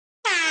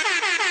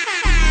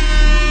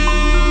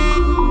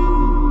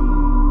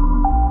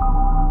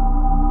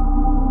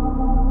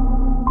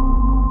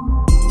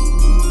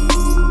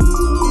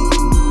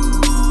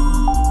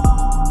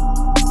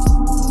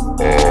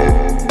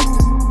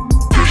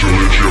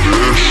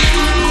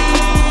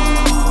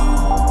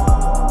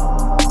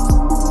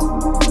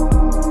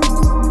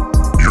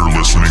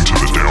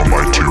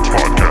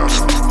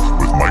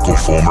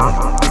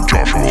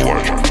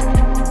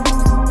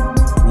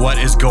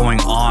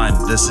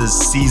This is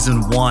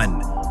season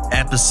 1,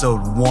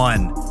 episode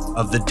 1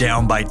 of the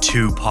Down by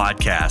 2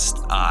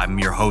 podcast. I'm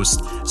your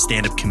host,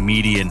 stand-up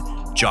comedian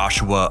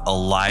Joshua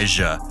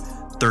Elijah.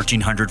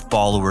 1,300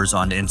 followers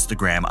on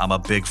Instagram. I'm a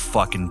big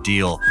fucking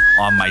deal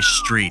on my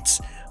streets.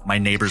 My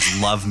neighbors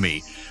love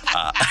me.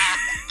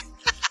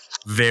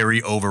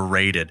 Very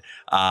overrated.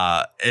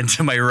 And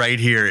to my right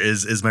here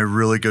is my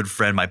really good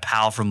friend, my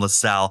pal from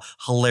LaSalle,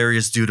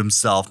 hilarious dude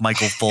himself,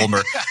 Michael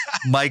Fulmer.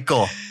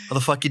 Michael, how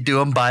the fuck you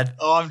doing, bud?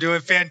 Oh, I'm doing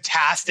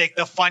fantastic.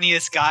 The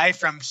funniest guy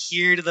from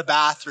here to the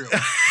bathroom.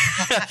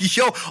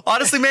 Yo,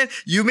 honestly, man,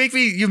 you make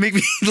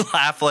me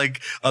laugh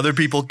like other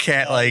people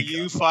can't. Like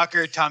you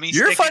fucker, tummy.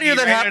 You're funnier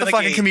than half the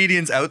fucking gate.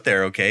 comedians out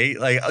there. Okay,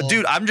 like,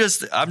 dude, I'm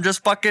just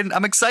fucking.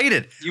 I'm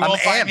excited. You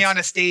won't find me on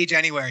a stage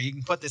anywhere. You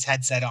can put this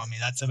headset on me.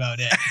 That's about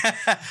it.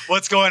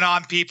 What's going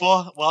on,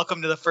 people?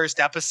 Welcome to the first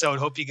episode.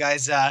 Hope you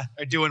guys are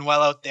doing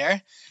well out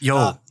there.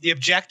 Yo, the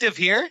objective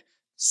here: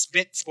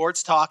 spit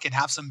sports talk and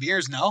have some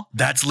beers. No,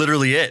 that's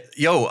literally it.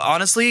 Yo,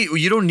 honestly,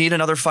 you don't need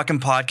another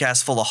fucking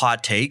podcast full of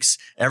hot takes.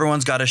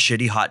 Everyone's got a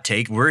shitty hot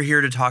take. We're here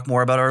to talk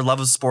more about our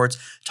love of sports,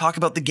 talk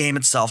about the game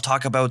itself,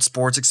 talk about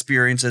sports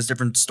experiences,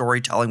 different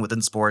storytelling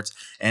within sports,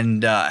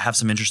 and have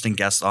some interesting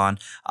guests on.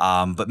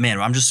 But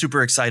man, I'm just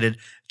super excited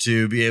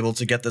to be able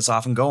to get this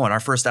off and going. Our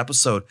first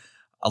episode,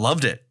 I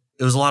loved it.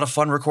 It was a lot of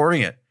fun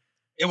recording it.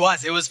 It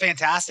was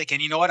fantastic.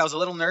 And you know what? I was a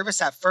little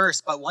nervous at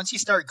first, but once you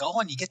start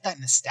going, you get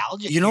that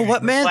nostalgia. You know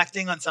what, man?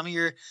 Reflecting on some of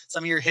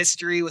your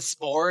history with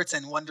sports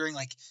and wondering,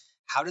 like,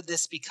 how did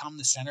this become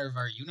the center of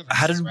our universe?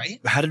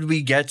 How did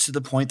we get to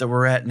the point that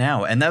we're at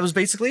now? And that was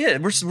basically it.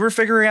 We're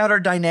figuring out our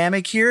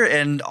dynamic here,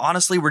 and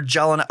honestly, we're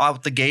gelling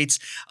out the gates.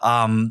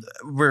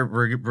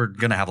 We're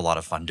gonna have a lot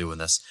of fun doing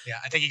this. Yeah,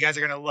 I think you guys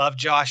are gonna love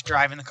Josh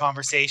driving the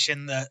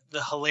conversation. The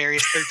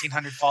hilarious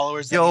 1,300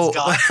 followers that he's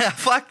got.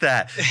 Fuck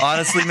that.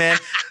 Honestly, man.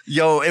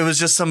 Yo, it was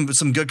just some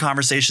good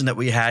conversation that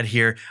we had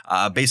here.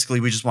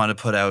 Basically, we just wanted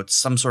to put out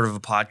some sort of a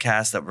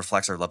podcast that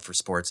reflects our love for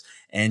sports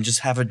and just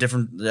have a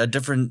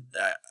different.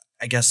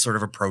 I guess sort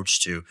of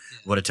approach to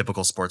what a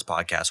typical sports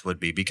podcast would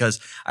be,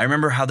 because I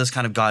remember how this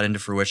kind of got into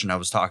fruition. I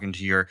was talking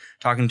to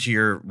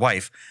your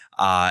wife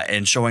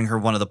and showing her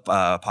one of the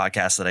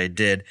podcasts that I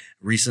did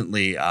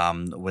recently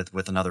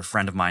with another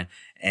friend of mine,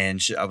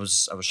 and I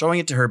was showing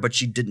it to her, but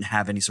she didn't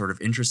have any sort of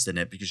interest in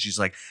it because she's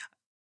like,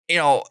 you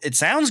know, it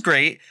sounds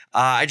great.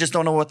 I just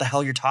don't know what the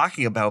hell you're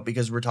talking about,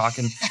 because we're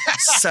talking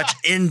such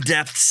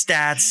in-depth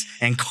stats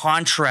and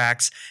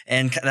contracts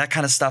and that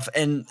kind of stuff.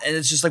 And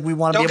it's just like, we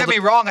want to be able to... Don't get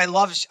me wrong. I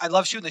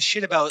love shooting the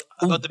shit about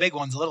the big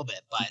ones a little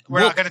bit, but we're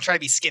not going to try to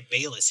be Skip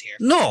Bayless here.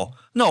 No,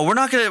 we're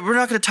not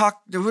going to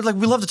talk. We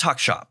love to talk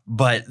shop,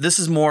 but this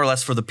is more or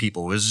less for the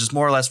people. It's just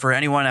more or less for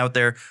anyone out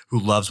there who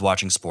loves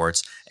watching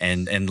sports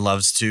and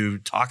loves to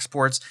talk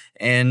sports.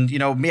 And, you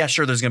know, yeah,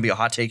 sure, there's going to be a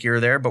hot take here or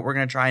there, but we're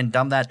going to try and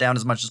dumb that down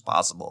as much as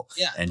possible.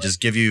 Yeah, and just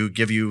give you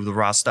the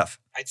raw stuff.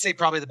 I'd say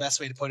probably the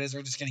best way to put it is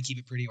we're just going to keep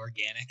it pretty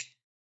organic.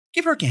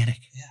 Keep it organic.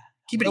 Yeah.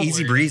 Keep it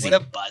easy breezy.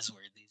 What a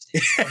buzzword these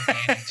days.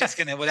 Organic. Just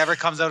going to, whatever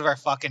comes out of our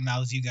fucking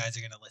mouths, you guys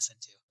are going to listen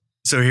to.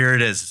 So here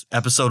it is,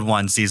 episode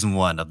 1, season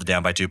 1 of the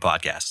Down by 2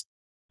 podcast.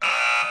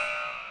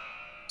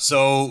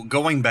 So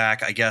going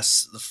back, I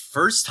guess the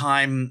first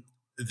time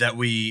that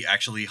we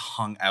actually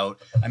hung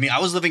out, I mean, I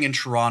was living in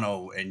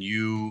Toronto and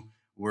you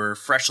were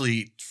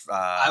freshly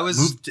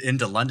moved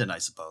into London, I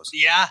suppose.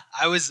 Yeah,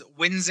 I was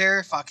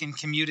Windsor, fucking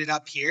commuted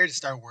up here to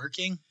start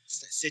working,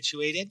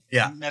 situated.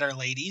 Yeah. Met our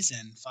ladies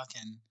and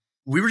fucking...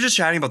 We were just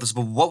chatting about this,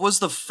 but what was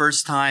the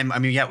first time? I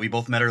mean, yeah, we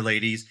both met our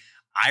ladies.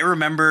 I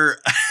remember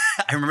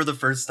the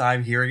first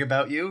time hearing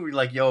about you. We were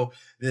like, yo,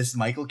 this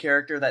Michael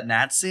character that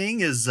Nat's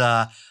seeing is...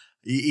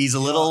 He's a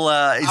little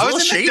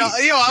shady.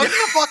 I was in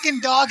the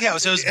fucking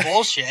doghouse. It was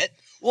bullshit.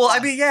 Well, I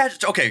mean, yeah.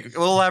 Okay,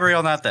 we'll elaborate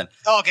on that then.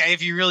 Okay,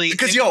 if you really...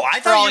 Because, I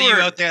thought for all you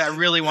out there that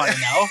really want to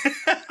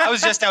know, I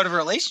was just out of a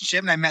relationship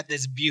and I met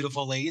this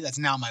beautiful lady that's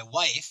now my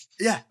wife.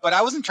 Yeah. But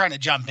I wasn't trying to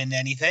jump into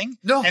anything.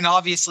 No. And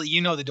obviously,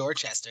 you know the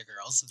Dorchester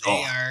girls.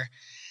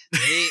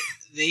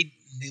 They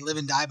live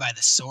and die by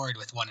the sword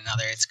with one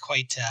another. It's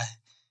quite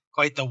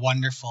the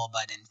wonderful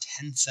but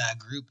intense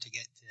group to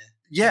get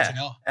to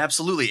know.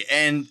 Absolutely.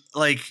 And,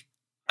 like...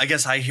 I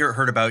guess I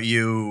heard about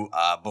you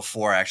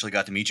before I actually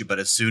got to meet you, but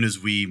as soon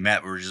as we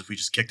met, we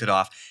just kicked it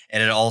off,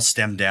 and it all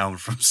stemmed down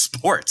from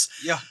sports.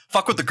 Yeah.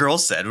 Fuck what the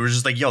girls said. We were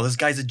just like, yo, this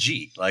guy's a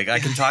G. Like, I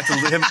can talk to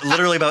him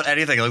literally about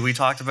anything. Like, we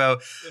talked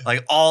about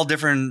like all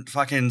different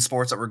fucking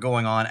sports that were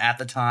going on at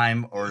the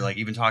time, or like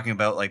even talking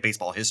about like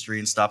baseball history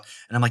and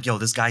stuff. And I'm like, yo,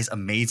 this guy's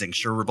amazing.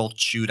 Sure, we're both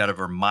chewed out of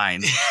our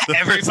minds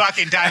every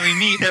fucking time we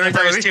meet in the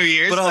first 2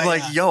 years. But I'm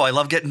like, yo, I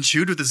love getting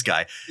chewed with this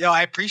guy. Yo,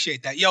 I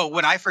appreciate that. Yo,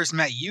 when I first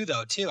met you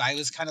though, too, I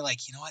was kind of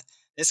like, you know what?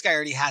 This guy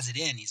already has it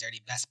in. He's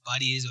already best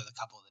buddies with a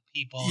couple of the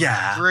people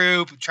Yeah. in the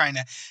group, trying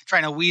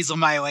to weasel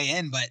my way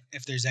in. But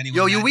if there's anyone,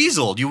 Yo, you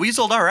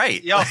weaseled all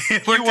right. Yo,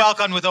 you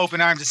welcomed with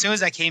open arms. As soon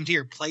as I came to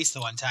your place the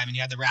one time and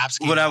you had the Raps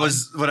game when I on,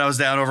 was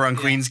down over on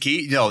Queens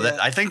Quay,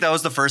 I think that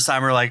was the first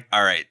time we're like,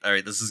 all right,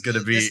 this is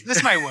gonna be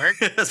this might work.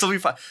 this will be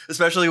fun,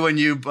 especially when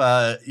you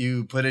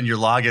put in your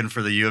login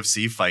for the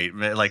UFC fight.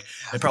 Like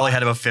they probably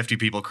had about 50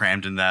 people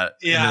crammed into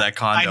that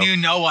condo. I knew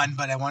no one,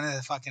 but I wanted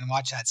to fucking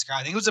watch that scrap.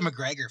 I think it was a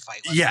McGregor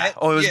fight. It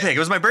was big. It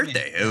was my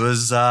birthday. It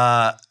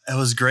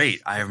was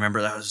great. I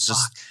remember that was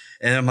just.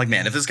 And I'm like,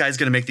 man, if this guy's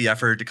going to make the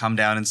effort to come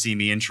down and see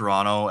me in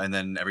Toronto, and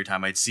then every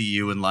time I'd see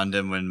you in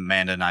London when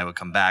Amanda and I would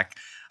come back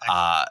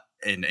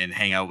and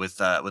hang out with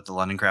the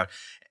London crowd.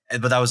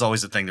 But that was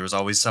always the thing. There was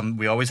always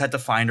we always had to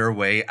find our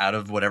way out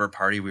of whatever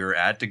party we were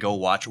at to go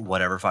watch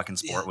whatever fucking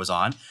sport was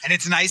on. And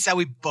it's nice that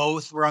we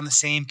both were on the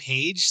same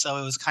page. So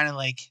it was kind of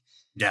like,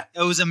 it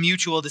was a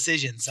mutual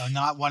decision. So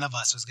not one of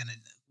us was going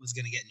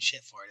to get in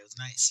shit for it. It was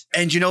nice.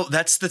 And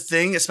that's the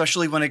thing,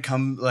 especially when it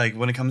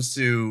comes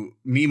to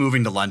me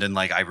moving to London.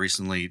 Like I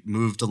recently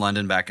moved to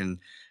London back in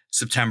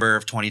September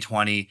of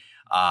 2020.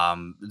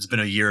 It's been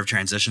a year of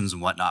transitions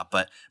and whatnot,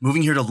 but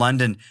moving here to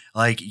London,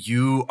 like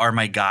you are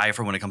my guy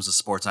for when it comes to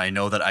sports. And I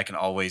know that I can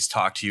always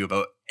talk to you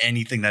about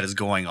anything that is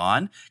going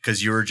on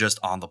because you're just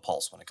on the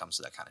pulse when it comes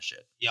to that kind of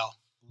shit. Yo,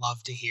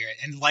 love to hear it.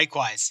 And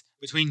likewise,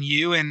 between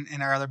you and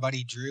our other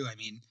buddy, Drew, I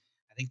mean,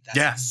 I think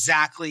that's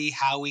exactly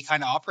how we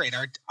kind of operate.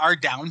 Our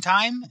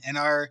downtime and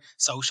our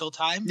social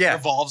time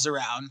revolves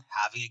around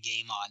having a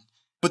game on.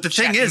 But the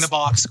thing is, the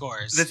box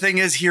scores. The thing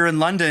is here in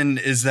London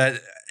is that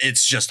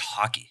it's just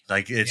hockey.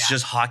 Like it's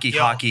just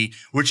hockey,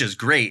 which is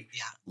great.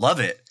 Yeah. Love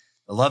it.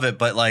 I love it.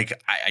 But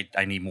like,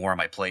 I need more on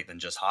my plate than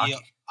just hockey.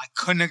 I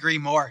couldn't agree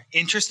more.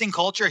 Interesting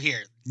culture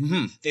here.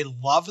 Mm-hmm. They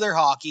love their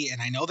hockey. And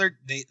I know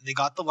they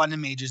got the London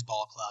Majors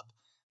Ball Club.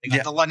 They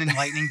got the London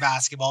Lightning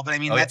basketball, but I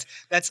mean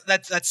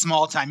that's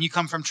small time. You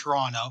come from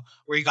Toronto,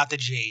 where you got the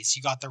Jays,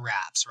 you got the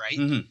Raps, right?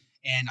 Mm-hmm.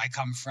 And I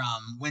come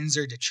from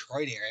Windsor,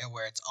 Detroit area,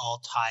 where it's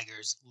all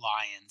Tigers,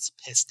 Lions,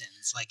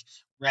 Pistons, like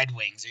Red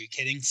Wings. Are you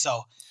kidding?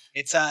 So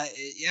it's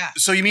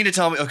So you mean to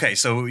tell me? Okay,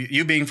 so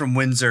you being from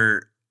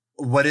Windsor,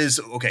 what is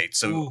okay?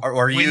 So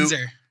are you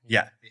Windsor?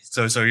 Yeah.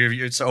 So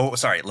you're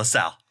sorry,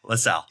 LaSalle.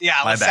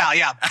 Yeah, LaSalle.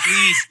 Yeah,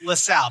 please,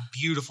 LaSalle.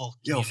 Beautiful.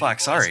 Yo, fuck.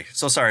 Boys. Sorry.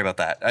 So sorry about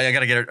that. I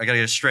gotta get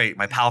it straight.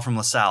 My pal from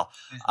LaSalle.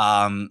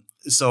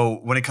 So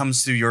when it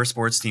comes to your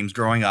sports teams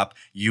growing up,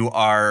 you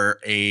are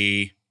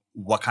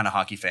what kind of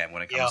hockey fan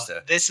when it comes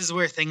to? This is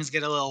where things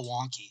get a little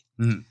wonky.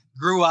 Mm-hmm.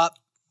 Grew up,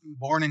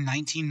 born in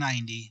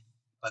 1990,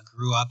 but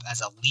grew up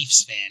as a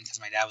Leafs fan because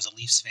my dad was a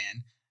Leafs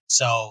fan.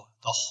 So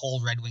the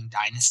whole Red Wing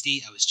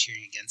dynasty, I was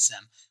cheering against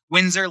them.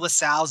 Windsor,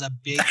 LaSalle is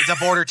it's a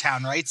border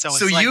town, right? So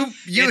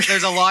it's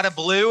there's a lot of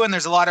blue and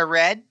there's a lot of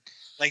red.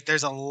 Like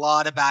there's a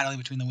lot of battling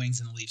between the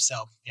Wings and the Leafs.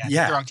 So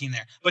strong team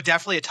there. But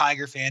definitely a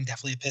Tiger fan,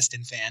 definitely a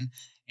Piston fan,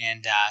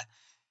 and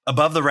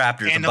above the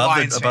Raptors, and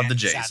above the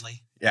Jays.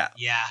 Sadly. Yeah,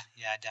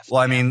 definitely.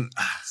 Well, I mean,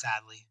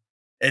 sadly,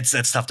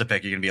 it's tough to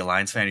pick. You're gonna be a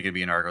Lions fan, you're gonna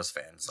be an Argos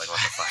fan. It's like, what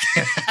the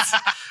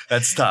fuck?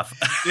 That's tough.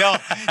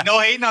 No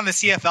hating on the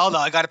CFL though.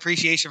 I got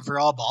appreciation for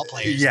all ball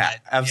players. Yeah,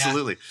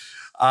 absolutely.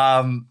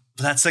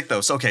 But that's sick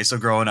though. So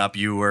growing up,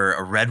 you were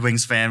a Red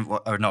Wings fan,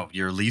 or no,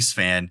 you're a Leafs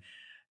fan.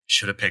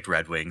 Should have picked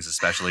Red Wings,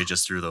 especially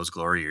just through those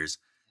glory years.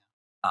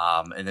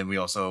 And then we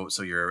also,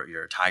 so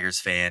you're a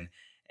Tigers fan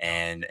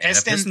and a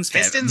Pistons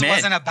fan. Pistons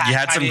wasn't a bad. You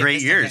had some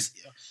great years.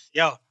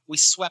 Yo, we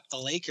swept the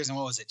Lakers in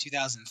what was it,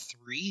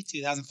 2003,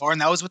 2004,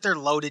 and that was with their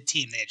loaded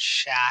team. They had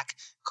Shaq,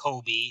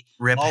 Kobe,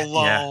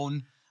 Malone. Yeah.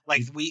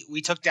 Like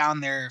we took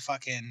down their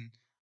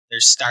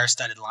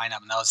star-studded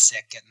lineup, and that was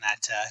sick. Getting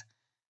that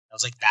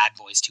was like Bad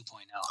Boys 2.0.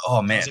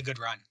 Oh man, that was a good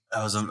run.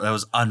 That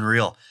was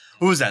unreal.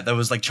 Who was that? That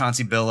was like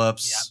Chauncey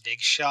Billups. Yeah, Big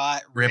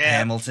Shot. Rip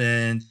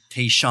Hamilton.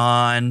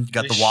 Tayshaun. You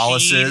got the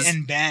Wallaces.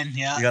 And Ben,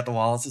 yeah. You got the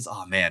Wallaces.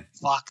 Oh, man.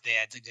 Fuck, they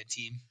had a good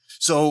team.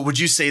 So would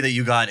you say that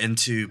you got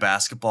into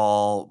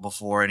basketball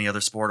before any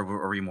other sport, or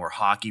were you more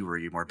hockey? Were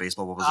you more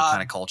baseball? What was the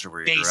kind of culture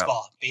where you grew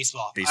up?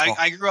 Baseball.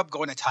 I grew up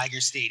going to Tiger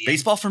Stadium.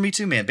 Baseball for me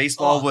too, man.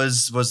 Baseball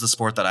was the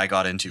sport that I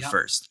got into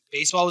first.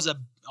 Baseball was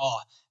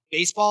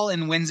baseball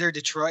in Windsor,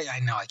 Detroit.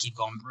 I know I keep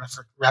going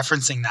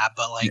referencing that,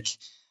 but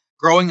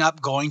growing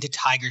up, going to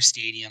Tiger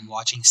Stadium,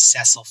 watching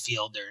Cecil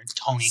Fielder,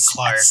 Tony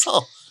Clark,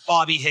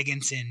 Bobby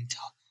Higginson,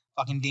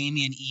 fucking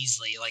Damian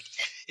Easley.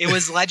 It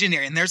was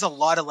legendary. And there's a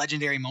lot of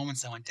legendary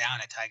moments that went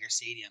down at Tiger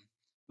Stadium.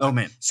 Oh,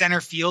 man. Center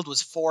field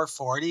was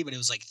 440, but it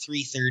was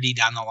 330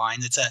 down the line.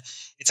 It's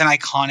an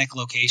iconic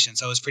location.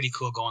 So it was pretty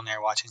cool going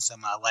there, watching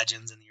some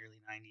legends in the early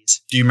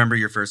 90s. Do you remember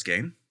your first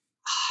game?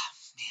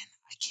 Man,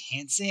 I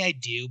can't say I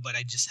do, but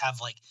I just have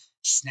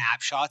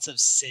snapshots of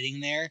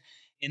sitting there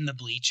in the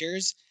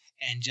bleachers.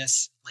 And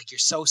just you're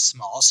so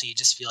small, so you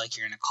just feel like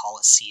you're in a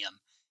coliseum.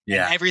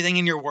 Yeah. And everything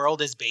in your world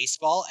is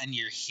baseball, and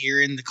you're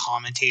hearing the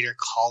commentator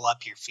call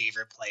up your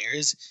favorite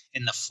players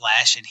in the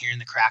flesh and hearing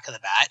the crack of the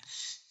bat.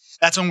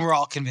 That's when we're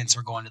all convinced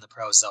we're going to the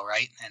pros, though,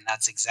 right? And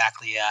that's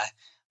exactly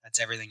that's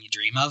everything you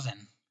dream of.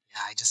 And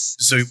it's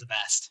the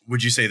best.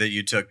 Would you say that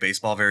you took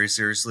baseball very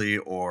seriously,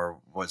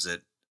 or was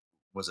it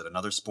Was it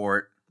another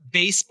sport?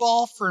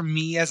 Baseball for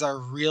me as a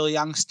real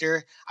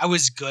youngster, I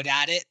was good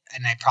at it,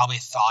 and I probably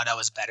thought I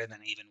was better than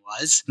I even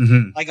was.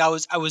 Mm-hmm. Like I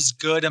was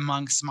good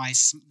amongst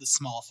the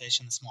small fish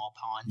in the small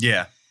pond.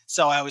 Yeah.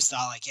 So I always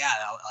thought like, yeah,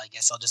 I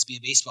guess I'll just be a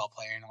baseball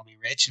player and I'll be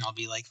rich and I'll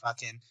be like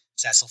fucking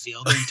Cecil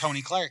Fielder and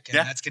Tony Clark, and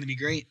that's gonna be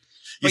great.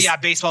 But yeah,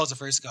 baseball was the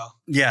first go.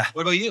 Yeah.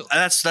 What about you?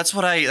 That's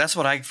what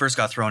I first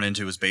got thrown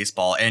into was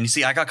baseball. And you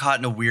see, I got caught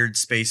in a weird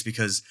space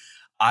because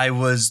I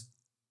was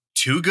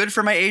too good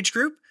for my age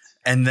group.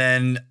 And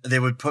then they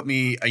would put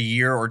me a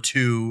year or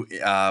two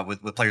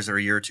with players that are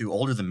a year or two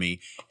older than me,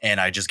 and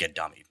I just get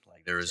dummied.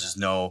 Like there was just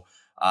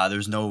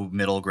there's no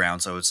middle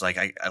ground. So it's like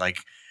I like,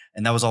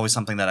 and that was always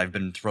something that I've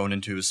been thrown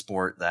into a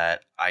sport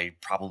that I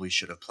probably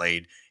should have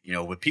played,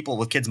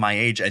 with kids my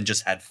age and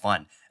just had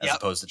fun as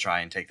opposed to try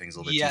and take things a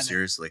little bit too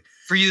seriously.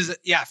 For you,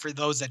 for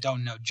those that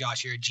don't know,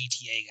 Josh, you're a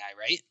GTA guy,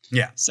 right?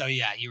 Yeah. So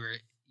yeah, you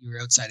were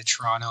outside of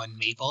Toronto and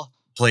Maple.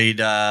 Played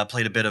a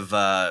bit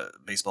of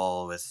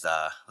baseball with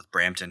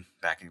Brampton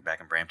back in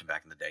Brampton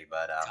back in the day,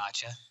 but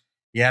gotcha.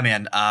 Yeah,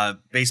 man.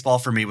 Baseball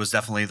for me was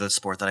definitely the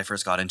sport that I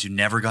first got into.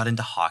 Never got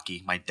into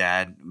hockey. My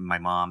dad, my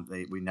mom,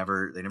 they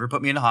never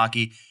put me into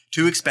hockey.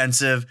 Too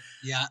expensive.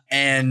 Yeah.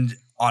 And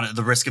on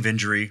the risk of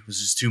injury was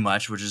just too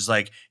much, which is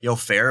like,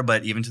 fair.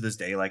 But even to this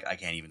day, like I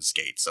can't even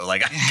skate. So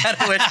like I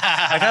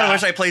kind of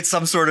wish I played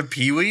some sort of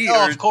peewee.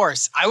 Oh, of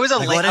course. I was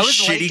what a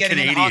shitty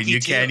Canadian. You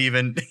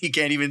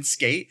can't even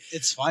skate.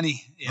 It's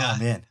funny. Yeah.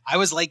 Oh man. I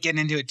was like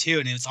getting into it too,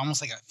 and it's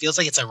almost like it feels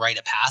like it's a rite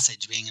of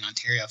passage being in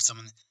Ontario. If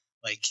someone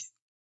like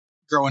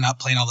growing up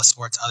playing all the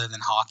sports other than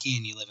hockey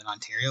and you live in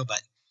Ontario,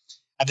 but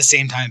at the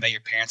same time, I bet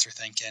your parents are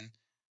thinking,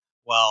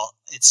 well,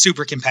 it's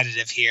super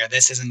competitive here.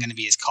 This isn't going to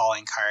be his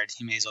calling card.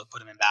 You may as well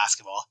put him in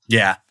basketball.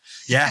 Yeah.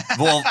 Yeah.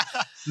 Well,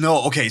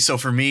 no. Okay. So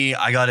for me,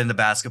 I got into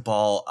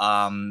basketball.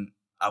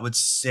 I would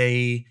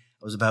say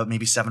I was about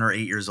maybe 7 or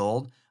 8 years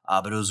old.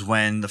 But it was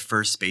when the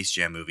first Space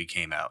Jam movie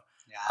came out.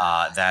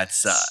 I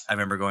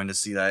remember going to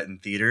see that in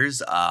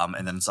theaters,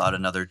 and then saw it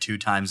another 2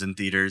 times in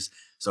theaters.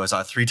 So I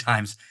saw it 3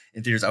 times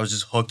in theaters. I was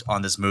just hooked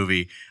on this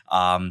movie.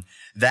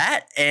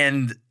 That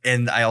and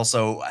I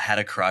also had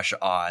a crush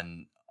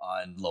on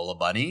Lola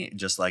Bunny,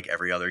 just like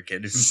every other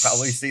kid who's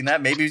probably seen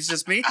that. Maybe it's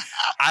just me.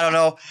 I don't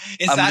know.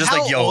 Is that just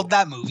how old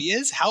that movie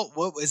is?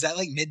 What is that,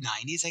 like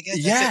mid-90s, I guess?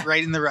 Yeah. That's it,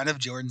 right in the run of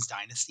Jordan's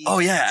Dynasty. Oh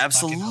yeah,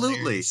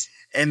 absolutely.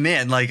 And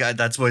man, like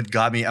that's what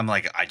got me. I'm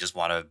like, I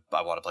want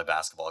to play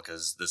basketball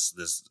because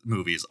this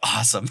movie is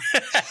awesome.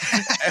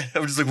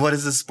 I'm just like, what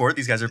is this sport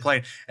these guys are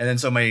playing? And then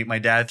so my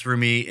dad threw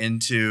me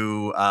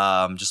into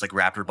just like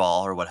Raptor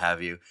ball or what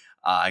have you.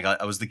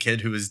 I was the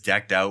kid who was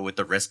decked out with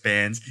the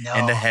wristbands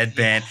and the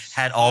headband,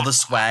 had all the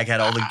swag, had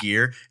all the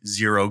gear,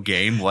 0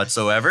 game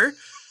whatsoever.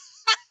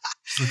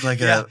 Looked like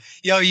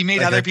you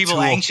made other people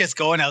anxious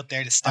going out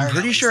there to start. I'm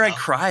pretty sure I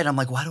cried. I'm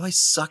like, why do I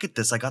suck at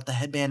this? I got the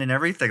headband and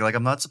everything. Like,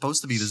 I'm not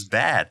supposed to be this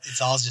bad.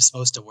 It's all just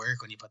supposed to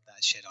work when you put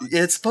that shit on.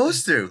 It's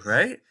supposed to,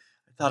 right?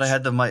 I thought I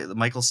had the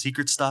Michael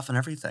Secret stuff and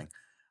everything.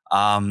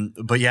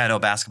 But yeah, no,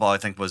 basketball I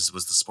think was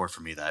the sport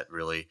for me that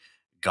really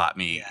got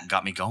me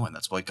going.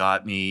 That's what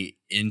got me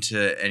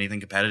into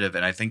anything competitive,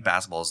 and I think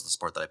basketball is the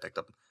sport that I picked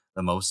up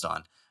the most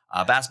on.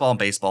 Basketball and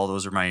baseball,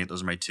 those are my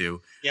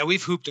 2. Yeah,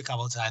 we've hooped a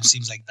couple of times.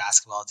 Seems like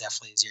basketball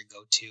definitely is your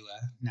go-to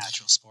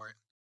natural sport.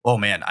 Oh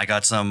man, I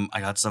got some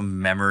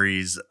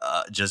memories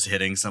just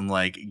hitting some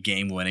like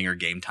game-winning or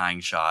game-tying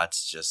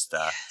shots. Just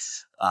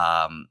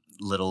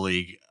Little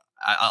League.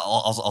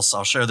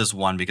 I'll share this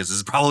one because this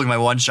is probably my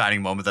one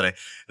shining moment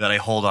that I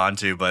hold on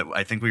to. But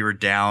I think we were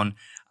down.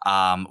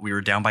 We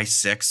were down by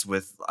 6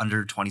 with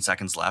under 20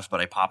 seconds left,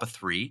 but I pop a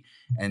 3,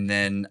 and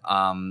then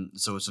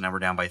so now we're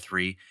down by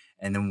 3,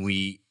 and then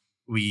we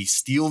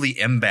steal the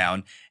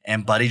inbound,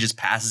 and Buddy just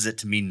passes it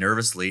to me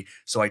nervously,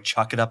 so I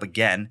chuck it up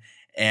again,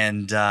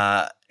 and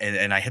I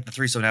hit the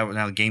 3, so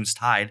now the game's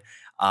tied.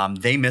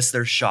 They miss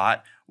their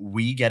shot,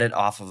 we get it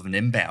off of an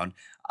inbound,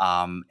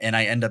 and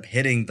I end up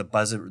hitting the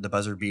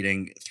buzzer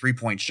beating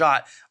 3-point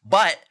shot,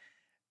 but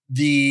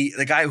the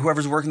guy,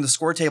 whoever's working the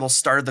score table,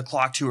 started the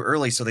clock too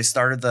early. So they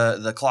started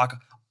the clock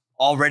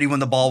already when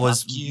the ball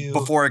was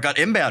before it got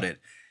inbounded.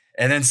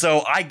 And then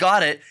so I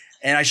got it,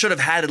 and I should have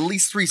had at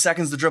least 3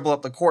 seconds to dribble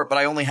up the court, but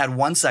I only had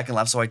 1 second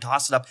left. So I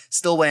tossed it up,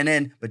 still went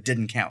in, but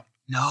didn't count.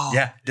 No.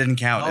 Yeah, didn't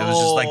count. It was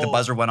just like the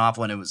buzzer went off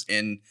when it was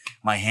in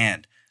my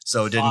hand.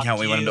 So it didn't count.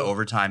 We went into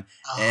overtime,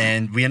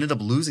 and we ended up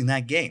losing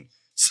that game.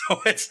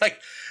 So it's like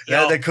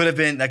that could have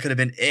been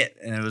it,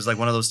 and it was like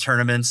one of those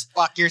tournaments.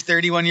 Fuck, you're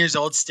 31 years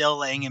old, still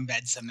laying in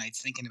bed some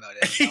nights thinking about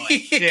it.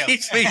 It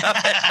keeps me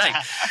up at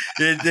night.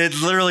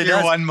 It literally your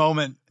does. One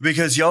moment,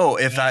 because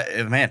if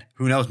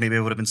who knows? Maybe I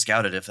would have been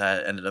scouted if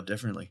that ended up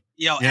differently.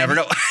 You never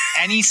know.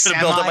 Any could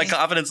have built up my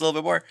confidence a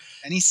little bit more.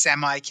 Any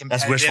semi-competitive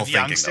that's wishful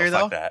youngster thinking,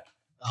 though. Fuck that.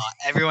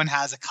 Everyone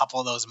has a couple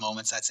of those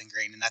moments that's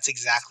ingrained, and that's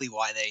exactly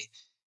why they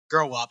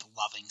grow up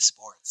loving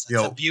sports.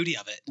 That's the beauty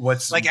of it.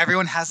 Like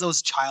everyone has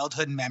those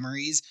childhood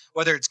memories,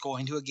 whether it's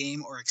going to a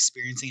game or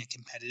experiencing a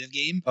competitive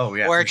game. Oh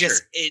yeah, or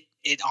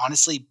it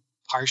honestly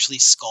partially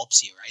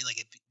sculpts you, right? Like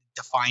it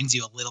defines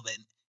you a little bit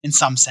in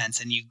some sense,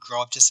 and you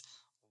grow up just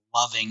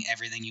loving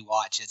everything you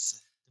watch.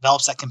 It's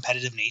develops that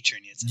competitive nature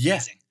in you. It's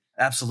amazing.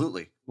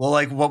 Absolutely. Well,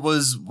 like what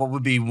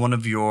would be one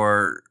of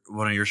your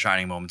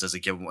shining moments as a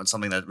kid?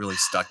 Something that really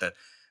stuck that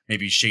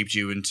maybe shaped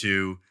you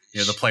into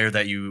the player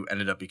that you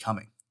ended up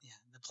becoming. Yeah,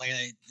 the player,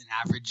 an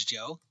average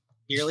Joe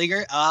beer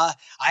leaguer. I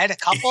had a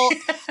couple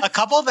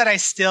that I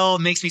still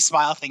makes me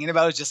smile thinking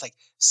about. It's just like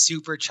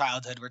super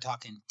childhood. We're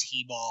talking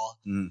T-ball.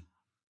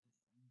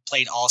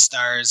 Played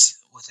all-stars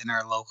within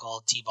our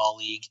local T-ball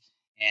league,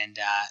 and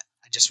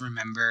I just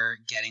remember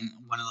getting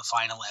one of the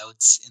final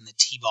outs in the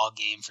T-ball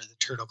game for the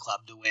Turtle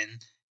Club to win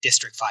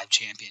District 5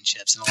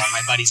 championships. And a lot of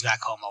my buddies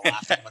back home are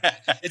laughing about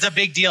that. It's a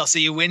big deal. So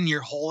you win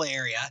your whole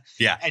area,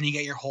 and you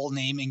get your whole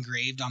name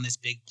engraved on this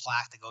big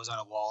plaque that goes on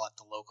a wall at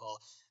the local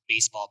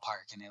baseball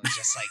park, and it was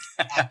just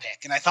like epic.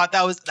 And I thought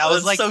that was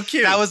like so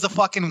cute. That was the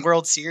fucking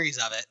World Series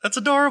of it. That's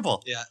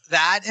adorable. Yeah,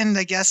 that, and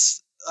I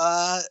guess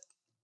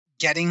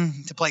getting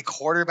to play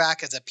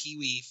quarterback as a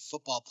peewee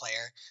football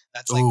player.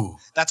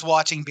 That's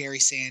watching Barry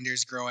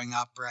Sanders growing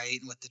up, right,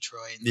 with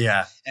Detroit.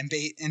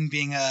 And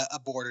being a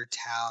border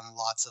town,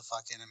 lots of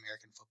fucking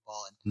American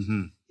football,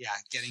 and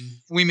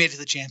we made it to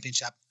the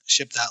championship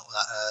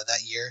that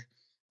year.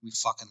 We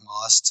fucking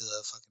lost to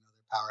the fucking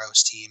other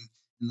powerhouse team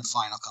in the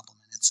final couple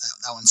minutes.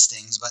 That one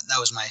stings, but that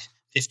was my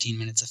 15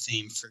 minutes of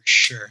fame for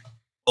sure.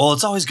 Well,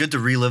 it's always good to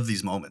relive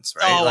these moments,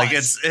 right? Oh, like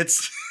it's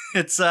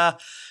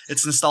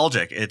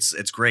nostalgic.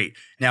 It's great.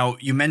 Now,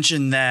 you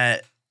mentioned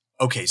that,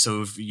 okay,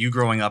 so if you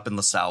growing up in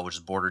LaSalle, which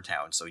is border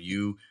town, so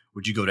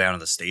would you go down to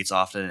the States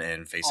often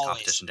and face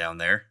competition down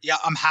there? Yeah,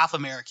 I'm half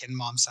American.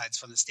 Mom's side's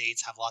from the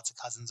States, have lots of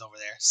cousins over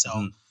there.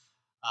 So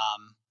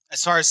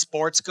as far as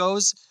sports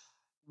goes,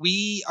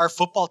 our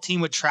football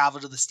team would travel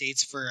to the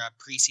States for a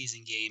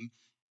preseason game,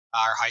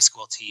 our high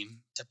school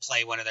team, to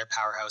play one of their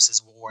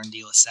powerhouses, Warren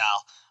de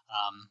LaSalle.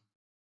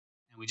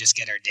 And we just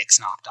get our dicks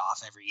knocked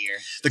off every year.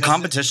 The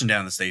competition down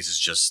in the States is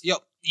just...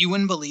 you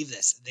wouldn't believe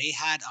this. They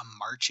had a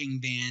marching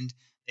band.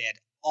 They had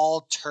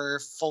all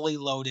turf, fully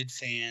loaded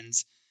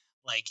fans.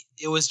 Like,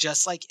 it was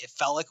just like, it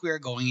felt like we were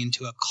going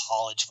into a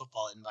college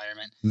football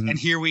environment. Mm-hmm. And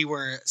here we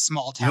were,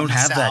 small town. You don't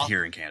have that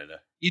here in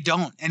Canada. You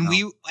don't. And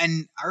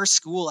and our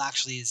school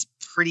actually is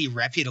pretty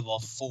reputable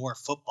for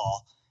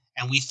football.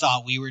 And we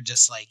thought we were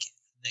just like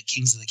the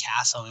kings of the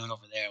castle. We went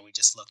over there and we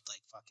just looked like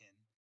fucking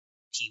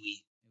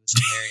peewee.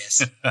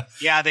 Hilarious.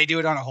 Yeah, they do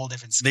it on a whole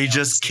different scale. They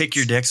just kick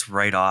your dicks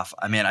right off.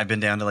 I mean, I've been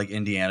down to like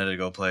Indiana to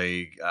go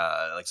play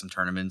like some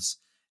tournaments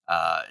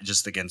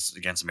just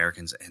against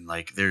Americans, and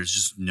like there's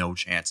just no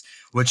chance.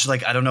 Which,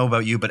 like, I don't know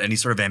about you, but any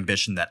sort of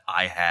ambition that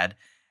I had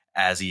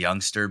as a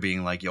youngster,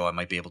 being like, I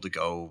might be able to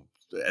go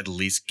at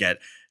least get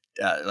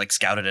like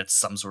scouted at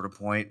some sort of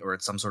point or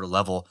at some sort of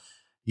level.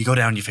 You go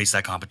down and you face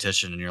that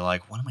competition and you're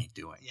like, what am I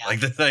doing? Yeah. Like,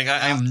 the thing,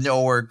 I'm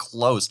nowhere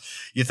close.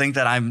 You think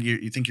that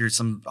you think you're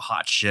some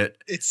hot shit.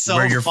 It's so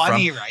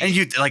funny, from, right? And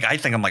you like, I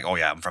think I'm like, oh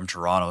yeah, I'm from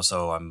Toronto,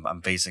 so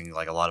I'm facing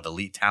like a lot of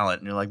elite talent.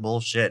 And you're like,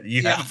 bullshit.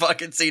 You haven't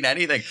fucking seen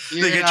anything.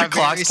 They get your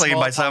clocks played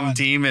by some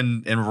team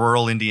in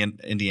rural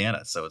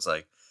Indiana. So it's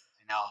like,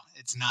 I know,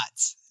 it's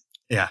nuts.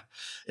 Yeah.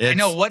 I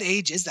know. What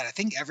age is that? I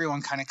think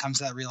everyone kind of comes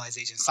to that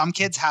realization. Some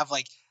kids have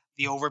like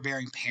the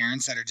overbearing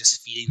parents that are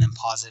just feeding them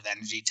positive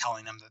energy,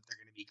 telling them that they're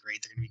going to be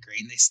great,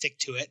 and they stick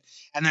to it.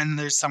 And then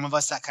there's some of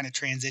us that kind of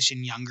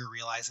transition younger,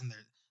 realizing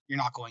you're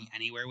not going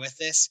anywhere with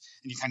this,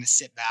 and you kind of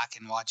sit back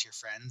and watch your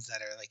friends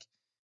that are like,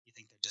 you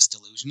think they're just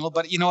delusional,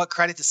 but you know what?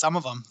 Credit to some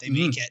of them, they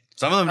make it.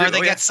 Some of them, or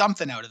they get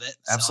something out of it.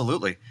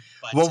 Absolutely.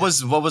 So, what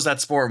was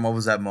that sport, and what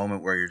was that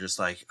moment where you're just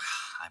like,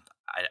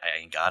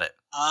 I ain't got it?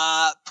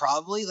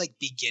 Probably like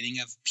beginning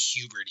of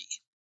puberty.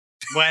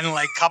 When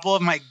like a couple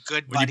of my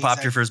good buddies... When you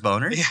popped your first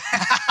boner?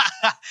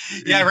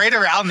 Yeah, right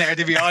around there,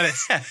 to be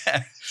honest.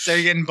 So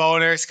you're getting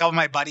boners. A couple of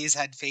my buddies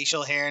had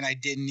facial hair and I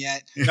didn't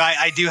yet. No,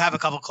 I do have a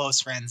couple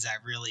close friends that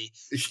really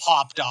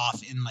popped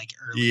off in like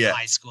early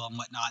high school and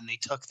whatnot. And they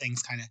took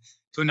things kind of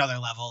to another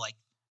level, like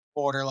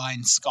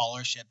borderline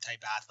scholarship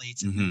type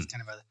athletes. And it's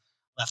kind of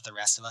left the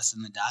rest of us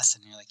in the dust.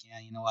 And you're like, yeah,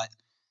 you know what?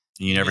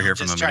 You never hear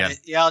from them again.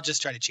 I'll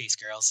just try to chase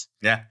girls.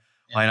 Yeah.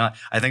 Why not?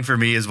 I think for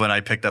me is when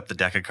I picked up the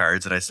deck of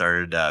cards and I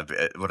started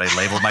when I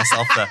labeled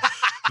myself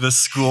the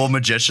school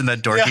magician, that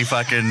dorky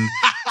fucking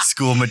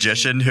school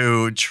magician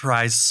who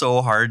tries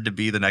so hard to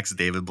be the next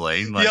David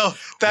Blaine. Like,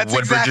 that's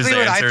exactly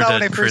what I thought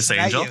when I first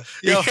met you.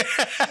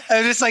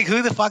 I'm just like,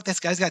 who the fuck? This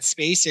guy's got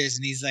spacers,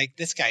 and he's like,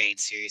 this guy ain't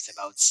serious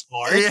about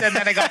sports. Yeah. And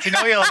then I got to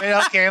know you a bit.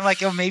 Okay, I'm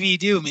like, maybe you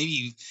do. Maybe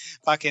you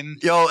fucking.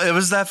 It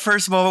was that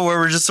first moment where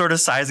we're just sort of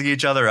sizing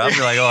each other up.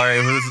 You're like, all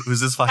right, who's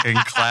this fucking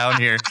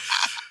clown here?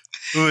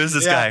 Who is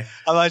this guy?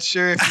 I'm not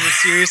sure if you're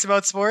serious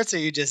about sports or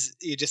you're just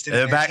an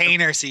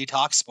entertainer, so you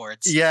talk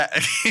sports. Yeah.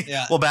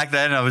 Well, back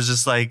then I was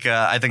just like,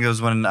 I think it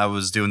was when I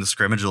was doing the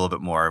scrimmage a little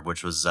bit more,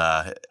 which was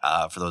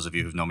for those of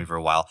you who've known me for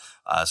a while,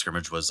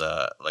 scrimmage was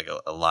like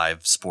a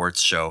live sports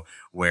show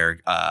where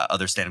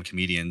other stand-up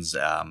comedians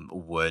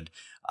would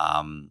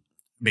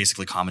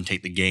basically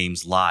commentate the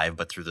games live,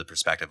 but through the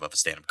perspective of a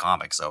stand-up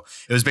comic. So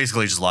it was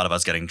basically just a lot of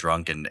us getting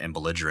drunk and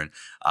belligerent.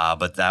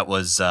 But that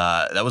was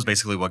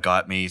basically what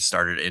got me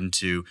started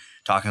into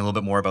talking a little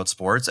bit more about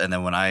sports. And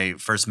then when I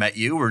first met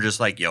you, we're just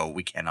like, yo,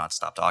 we cannot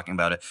stop talking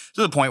about it,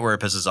 to the point where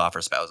it pisses off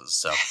our spouses.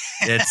 So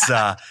it's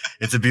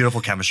a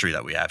beautiful chemistry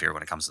that we have here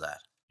when it comes to that.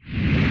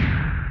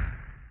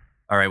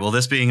 All right. Well,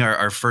 this being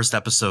our first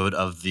episode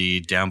of the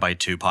Down by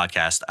Two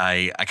podcast,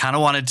 I kind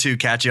of wanted to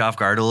catch you off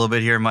guard a little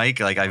bit here, Mike.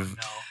 Like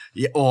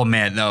yeah, oh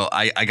man, no,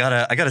 I got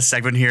a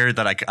segment here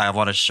that I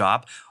want to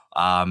shop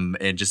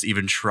and just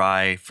even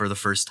try for the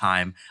first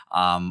time.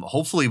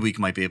 Hopefully we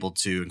might be able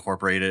to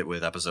incorporate it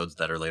with episodes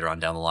that are later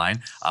on down the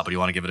line. But you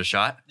want to give it a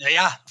shot?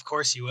 Yeah, of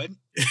course you would.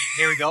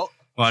 Here we go.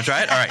 Want to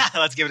try it? All right.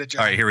 Let's give it a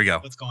try. All right, here we go.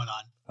 What's going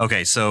on?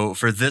 Okay, so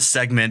for this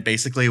segment,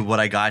 basically what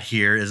I got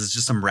here is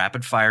just some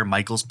rapid fire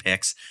Michael's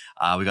picks.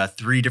 We got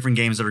 3 different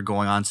games that are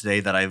going on today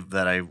that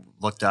I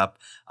looked up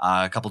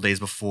a couple days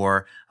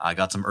before. I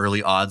got some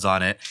early odds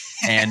on it,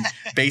 and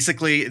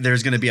basically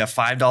there's going to be a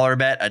 $5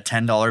 bet, a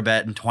 $10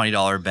 bet, and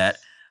 $20 bet.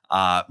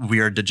 We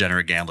are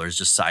degenerate gamblers.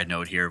 Just side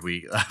note here,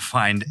 we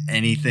find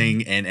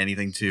anything and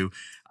anything to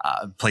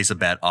place a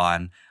bet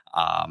on.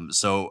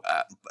 So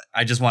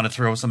I just want to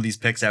throw some of these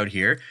picks out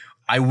here.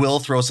 I will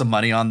throw some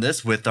money on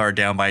this with our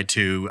Down by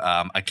Two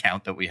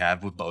account that we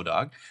have with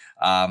Bodog.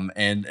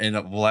 And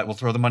we'll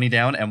throw the money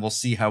down and we'll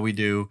see how we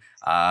do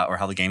or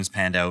how the game's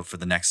panned out for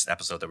the next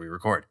episode that we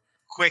record.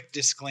 Quick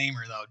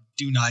disclaimer though,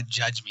 do not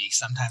judge me.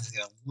 Sometimes I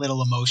get a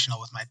little emotional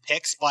with my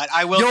picks, but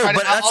I will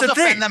I'll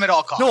defend them at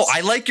all costs. No, I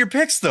like your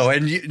picks though,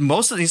 and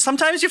most of these,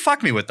 sometimes you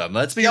fuck me with them.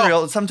 Let's be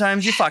real.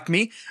 Sometimes you fuck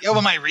me. Yeah,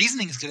 well, my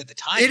reasoning is good at the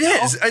time. It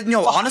is.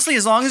 Honestly,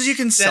 as long as you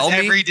can sell me,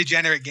 every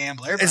degenerate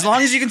gambler. As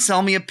long as you can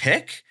sell me a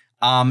pick,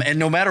 and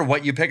no matter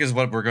what you pick is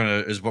what we're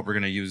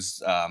gonna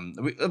use.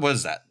 What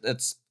is that?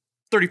 It's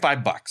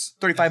 $35.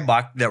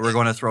 $35 that we're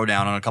going to throw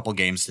down on a couple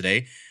games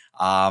today.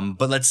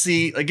 But let's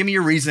see. Give me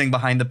your reasoning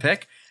behind the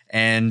pick,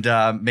 and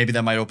maybe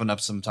that might open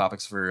up some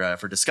topics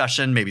for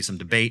discussion, maybe some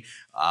debate.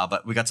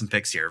 But we got some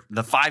picks here.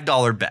 The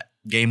 $5 bet,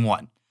 game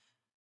 1,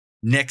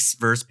 Knicks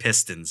versus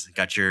Pistons.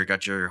 Got your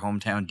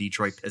hometown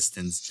Detroit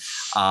Pistons.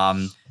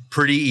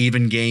 Pretty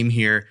even game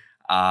here.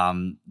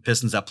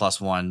 Pistons at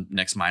 +1,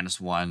 Knicks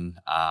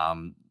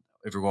 -1.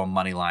 If we're going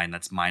money line,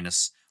 that's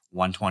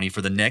 -120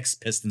 for the Knicks.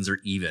 Pistons are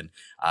even.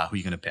 Who are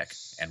you going to pick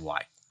and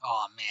why?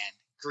 Oh man,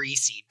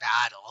 greasy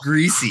battle.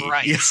 Greasy.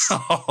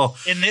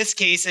 In this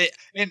case,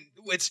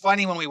 it's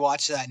funny when we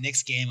watch that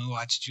Knicks game, we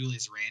watch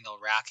Julius Randle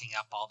racking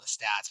up all the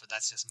stats, but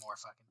that's just more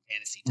fucking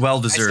fantasy. Well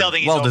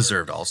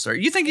deserved All-Star.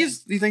 You think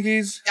he's? He's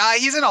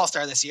an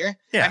All-Star this year.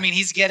 Yeah. I mean,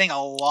 he's getting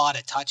a lot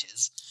of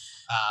touches.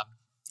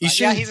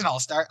 Yeah, he's an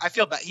All-Star. I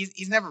feel bad.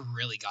 He's never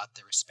really got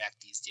the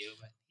respect he's due,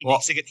 but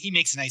he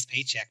makes a nice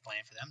paycheck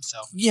playing for them. So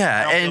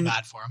yeah, I don't feel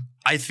bad for him.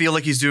 I feel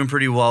like he's doing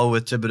pretty well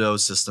with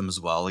Thibodeau's system as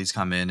well. He's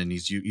come in and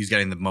he's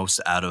getting the most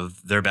out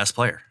of their best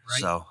player. Right.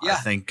 So yeah.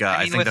 I think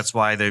that's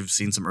why they've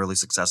seen some early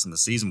success in the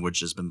season, which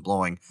has been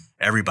blowing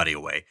everybody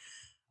away,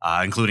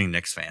 including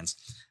Knicks fans.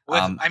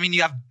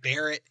 You have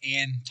Barrett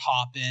and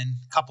Toppin,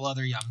 a couple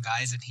other young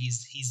guys, and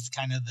he's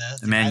kind of the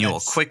Emmanuel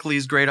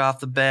Quickley's great off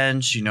the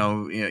bench.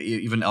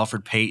 Even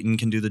Elfrid Payton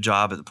can do the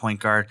job at the point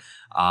guard.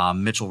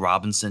 Mitchell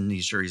Robinson,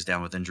 he's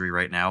down with injury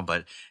right now,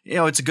 but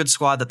it's a good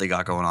squad that they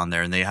got going on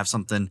there, and they have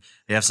something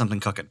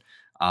cooking.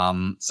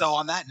 So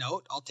on that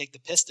note, I'll take the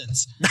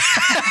Pistons.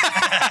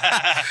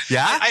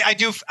 Yeah, I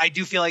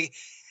do feel like.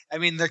 I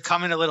mean, they're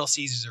coming to Little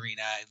Caesars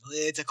Arena.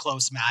 It's a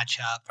close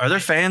matchup. Are there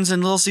fans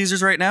in Little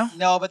Caesars right now?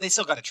 No, but they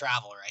still got to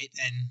travel, right?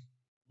 And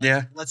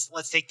yeah, let's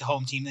take the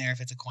home team there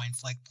if it's a coin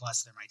flick.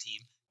 Plus, they're my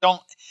team.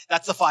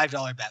 That's the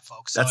 $5 bet,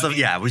 folks. So,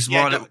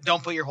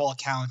 don't put your whole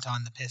account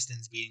on the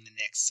Pistons beating the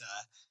Knicks.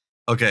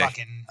 Okay.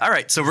 All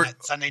right. So we're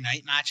Sunday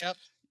night matchup.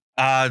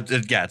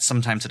 Yeah, it's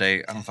sometime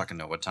today. I don't fucking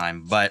know what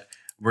time, but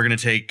we're gonna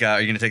take. Are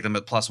you gonna take them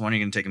at +1? Or are you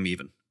gonna take them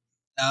even?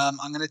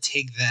 I'm gonna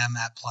take them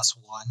at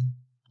 +1.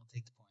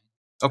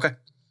 Okay.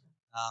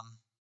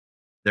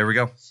 There we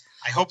go.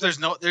 I hope there's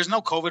no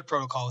COVID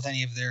protocol with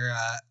any of their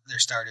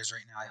starters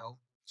right now. I hope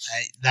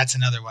that's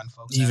another one,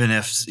 folks. Even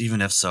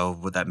if so,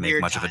 would that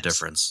make much of a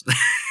difference?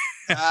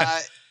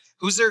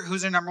 Who's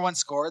their number one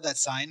scorer that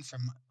signed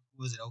from?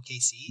 Was it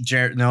OKC?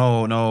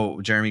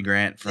 Jeremy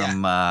Grant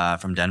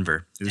from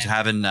Denver. Who's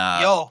having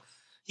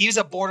he was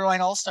a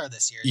borderline all-star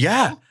this year.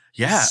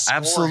 Yeah,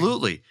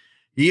 absolutely.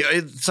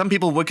 Some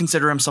people would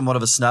consider him somewhat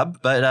of a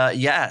snub, but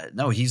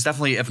he's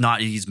definitely, if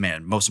not, he's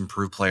most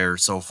improved player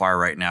so far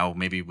right now.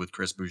 Maybe with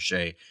Chris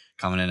Boucher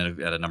coming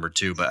in at a number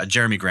 2, but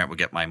Jeremy Grant would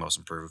get my most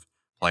improved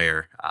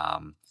player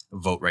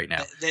vote right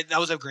now. That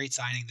was a great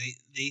signing.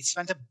 They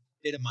spent a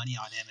bit of money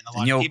on him, and a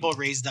lot of people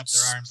raised up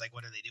their arms like,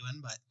 "What are they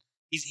doing?" But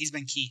he's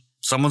been key.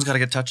 Someone's got to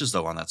get touches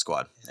though on that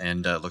squad,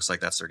 and looks like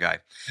that's their guy.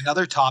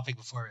 Another topic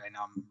before I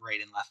know I'm right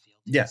in left field.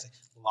 Yeah,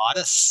 a lot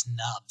of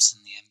snubs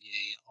in the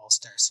NBA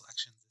All-Star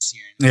selection this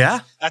year. Yeah,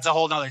 that's a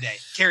whole nother day.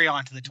 Carry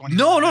on to the 20.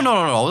 No.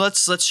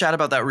 Let's chat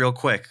about that real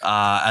quick.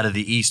 Out of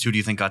the East, who do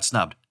you think got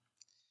snubbed?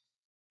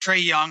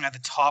 Trae Young at the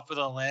top of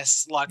the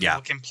list. A lot of Yeah.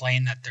 people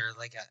complain that they're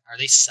like, are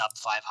they sub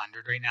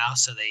 500 right now?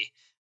 So they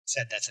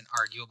said that's an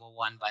arguable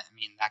one. But I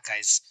mean, that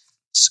guy's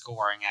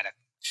scoring at a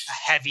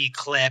heavy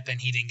clip, and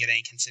he didn't get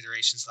any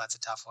consideration. So that's a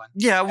tough one.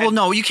 Yeah, well,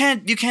 no, you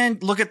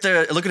can't look at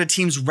a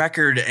team's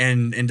record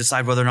and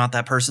decide whether or not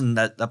that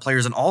player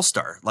is an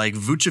all-star. Like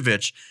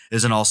Vucevic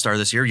is an all-star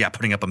this year. Yeah,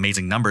 putting up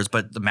amazing numbers,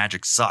 but the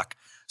Magic suck.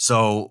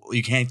 So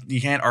you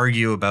can't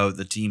argue about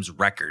the team's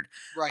record.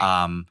 Right.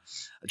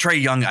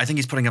 Trae Young, I think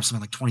he's putting up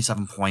something like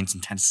 27 points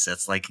and 10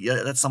 assists. Like,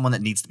 yeah, that's someone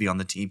that needs to be on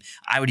the team.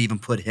 I would even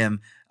put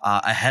him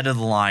ahead of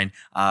the line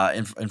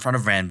in front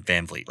of Van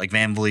Vliet. Like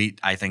Van Vliet,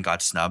 I think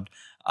got snubbed.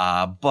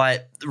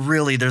 But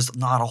really, there's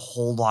not a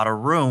whole lot of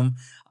room.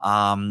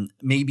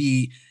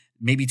 Maybe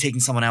taking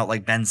someone out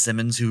like Ben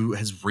Simmons, who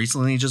has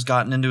recently just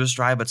gotten into his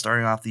stride, but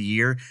starting off the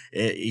year,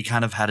 he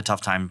kind of had a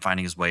tough time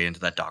finding his way into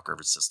that Doc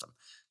Rivers system.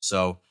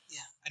 So yeah,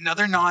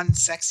 another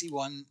non-sexy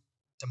one,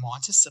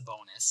 Domantas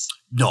Sabonis.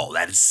 No,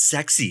 that is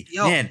sexy.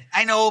 Yo, man.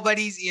 I know, but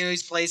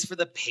he's plays for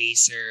the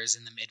Pacers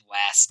in the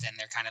Midwest, and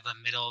they're kind of a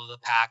middle of the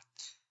pack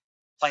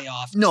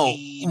playoff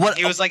team.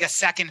 He was like a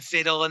second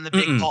fiddle in the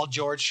big Paul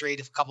George trade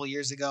a couple of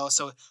years ago.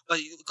 So, but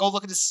go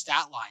look at his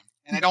stat line.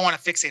 And I don't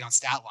want to fixate on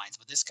stat lines,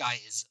 but this guy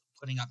is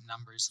putting up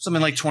numbers.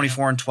 Something like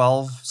 24 and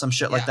 12, some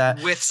shit like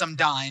that. With some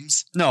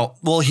dimes. No,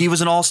 well, he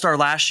was an all-star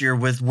last year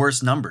with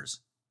worse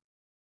numbers.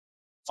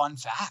 Fun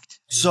fact.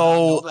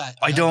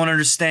 I don't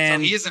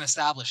understand. So he is an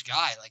established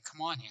guy. Like,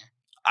 come on here.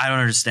 I don't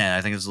understand.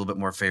 I think it's a little bit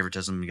more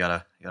favoritism. You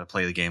gotta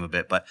play the game a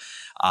bit, but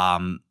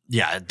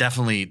yeah,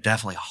 definitely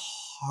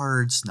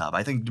hard snub.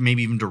 I think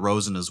maybe even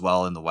DeRozan as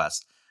well in the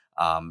West.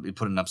 He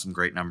putting up some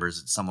great numbers.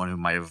 It's someone who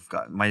might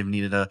have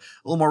needed a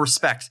little more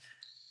respect.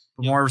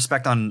 More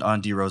respect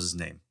on D Rose's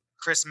name.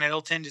 Chris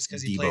Middleton, just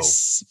because he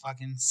plays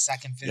fucking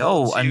second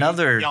fiddle. Yo,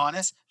 another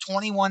Giannis,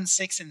 21,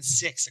 6, and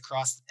 6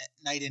 across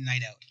night in,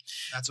 night out.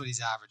 That's what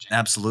he's averaging.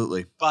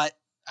 Absolutely. But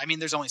I mean,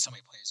 there's only so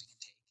many players you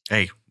can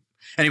take. Hey,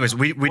 anyways,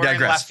 we digress.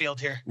 In left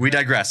field here. We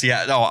digress.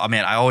 Yeah. No,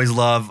 man, I always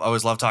love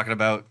talking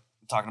about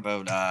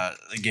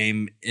the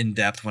game in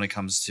depth when it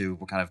comes to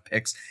what kind of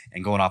picks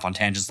and going off on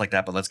tangents like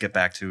that. But let's get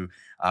back to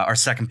our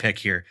second pick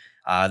here.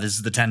 This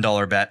is the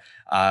 $10 bet.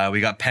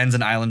 We got Pens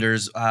and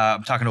Islanders.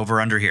 I'm talking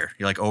over under here.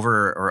 You like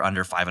over or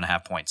under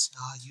 5.5 points?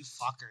 Oh, you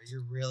fucker.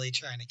 You're really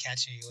trying to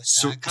catch me with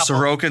that.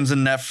 Sorokin's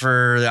in net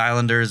for the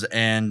Islanders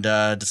and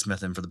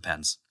DeSmith in for the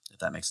Pens, if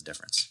that makes a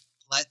difference.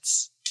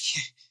 Let's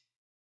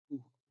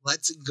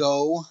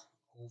go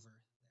over.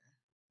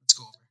 Let's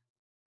go over.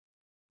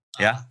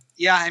 Yeah.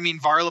 Yeah, I mean,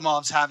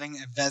 Varlamov's having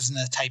a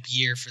Vezina type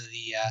year for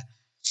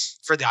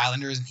the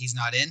Islanders, and he's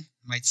not in.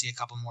 Might see a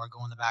couple more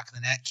go in the back of the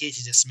net.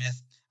 Casey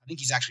DeSmith, I think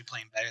he's actually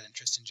playing better than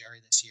Tristan Jarry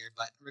this year.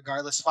 But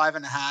regardless,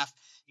 5.5.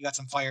 You got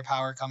some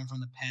firepower coming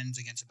from the Pens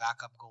against a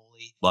backup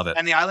goalie. Love it.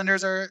 And the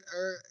Islanders are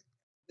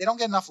they don't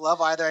get enough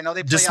love either. I know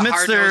they play a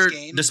hard-nosed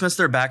game. DeSmith's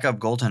their backup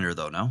goaltender,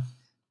 though, no?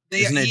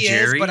 Isn't it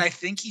Jarry? But I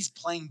think he's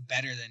playing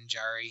better than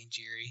Jarry.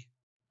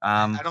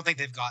 I don't think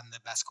they've gotten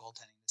the best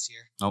goaltending this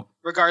year. Nope.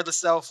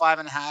 Regardless, though,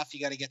 5.5. You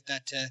got to get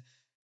that to.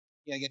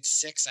 Yeah, get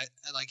 6.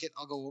 I like it.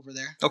 I'll go over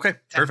there. Okay,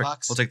 perfect.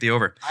 $10. We'll take the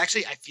over. I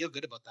feel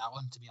good about that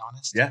one, to be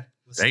honest. Yeah.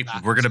 Hey,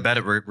 we're gonna bet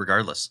it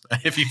regardless.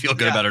 If you feel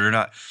good about it or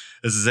not,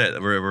 this is it.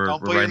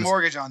 Don't put your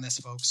mortgage on this,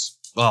 folks.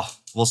 Well,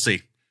 we'll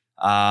see.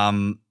 Yeah,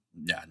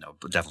 no,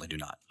 but definitely do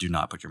not. Do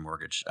not put your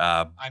mortgage.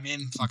 I'm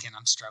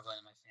struggling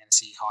in my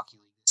fantasy hockey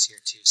league this year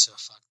too. So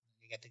fuck,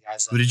 you get the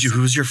guys.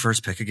 Who's your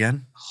first pick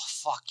again? Oh,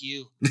 fuck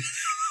you.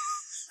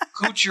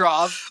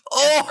 Kucherov.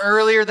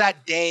 Earlier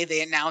that day,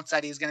 they announced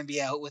that he was going to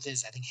be out with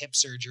his, I think, hip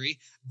surgery.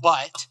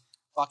 But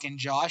fucking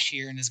Josh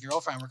here and his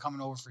girlfriend were coming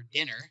over for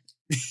dinner,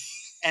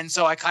 and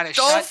so I kind of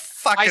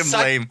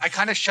I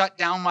kind of shut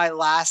down my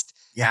last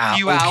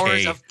few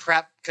hours of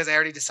prep because I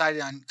already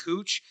decided on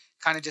Cooch.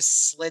 Kind of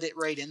just slid it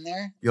right in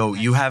there. Yo,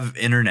 you have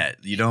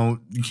internet.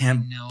 You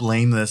can't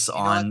blame this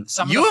on.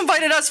 You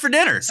invited us for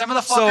dinner. Some of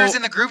the fuckers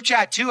in the group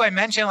chat too. I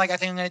mentioned I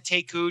think I'm going to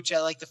take Cooch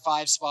at the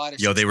 5 spot.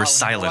 Yo, they were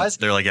silent.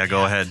 They're like, yeah,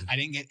 go ahead. I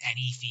didn't get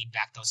any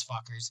feedback. Those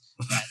fuckers.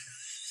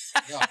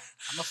 But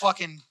I'm a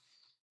fucking.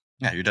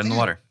 Yeah, you're dead in the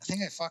water. I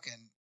think I fucking.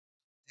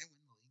 Did I win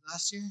the league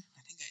last year?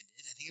 I think I did.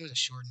 I think it was a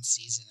shortened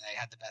season and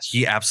I had the best.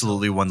 He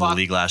absolutely won the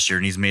league last year,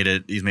 and he's made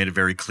it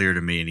very clear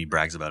to me, and he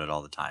brags about it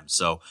all the time.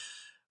 So.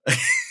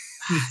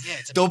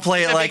 Don't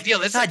play it like. Deal.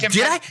 Did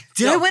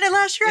I win it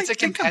last year? It's a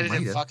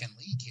competitive fucking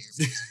league here,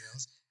 boys and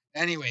girls.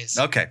 Anyways.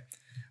 Okay.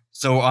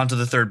 So on to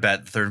the third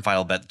and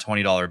final bet, the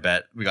 $20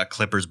 bet. We got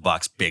Clippers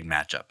Bucks, big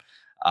matchup.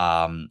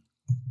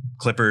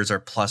 Clippers are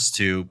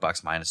 +2,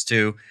 Bucks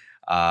 -2.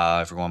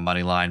 If we're going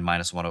money line,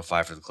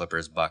 -105 for the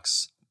Clippers,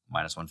 Bucks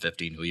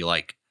 -115. Who you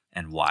like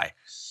and why?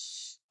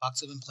 Bucks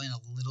have been playing a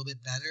little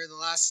bit better the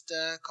last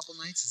couple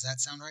nights. Does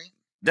that sound right?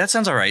 That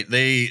sounds all right.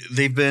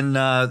 They've been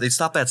they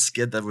stopped that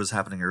skid that was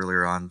happening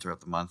earlier on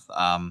throughout the month.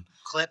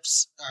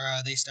 Clips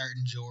are they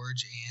starting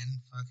George and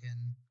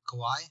fucking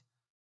Kawhi?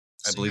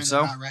 I believe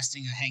so. Not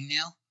resting a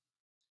hangnail.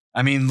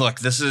 I mean, look,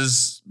 this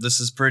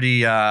is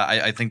pretty.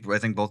 I think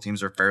both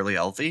teams are fairly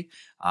healthy.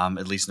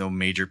 At least no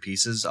major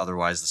pieces.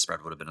 Otherwise, the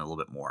spread would have been a little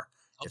bit more.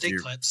 I'll take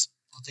Clips.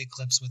 I'll take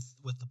Clips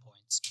with the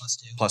points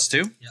 +2.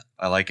 +2. Yeah,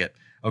 I like it.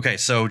 Okay,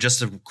 so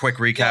just a quick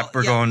recap.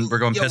 We're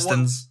going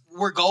Pistons.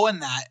 We're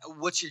going that.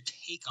 What's your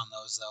take on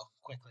those though?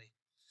 Quickly.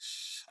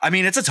 I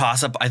mean, it's a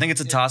toss-up. I think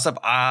it's a toss-up.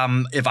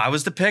 If I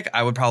was to pick,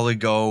 I would probably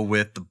go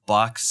with the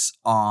Bucks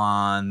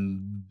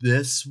on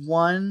this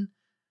one.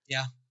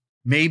 Yeah.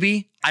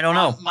 Maybe. I don't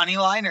know. Money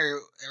line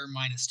or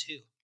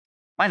 -2?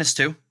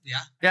 -2.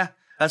 Yeah. Yeah.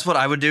 That's what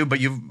I would do, but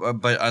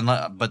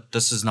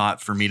this is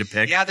not for me to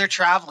pick. Yeah, they're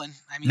traveling.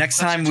 I mean, next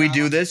time we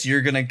do this,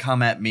 you're gonna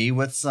come at me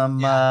with some.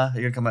 You're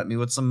gonna come at me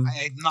with some.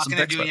 I'm not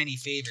gonna do you any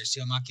favors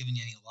too. I'm not giving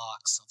you any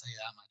locks. I'll tell you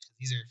that much.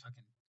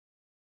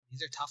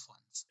 These are tough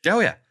ones. Oh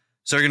yeah.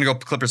 So you're gonna go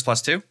Clippers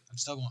 +2. I'm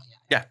still going.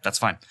 Yeah, that's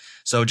fine.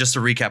 So just to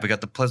recap, we got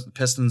the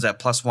Pistons at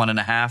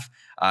 +1.5.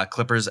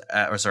 Clippers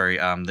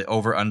the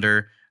over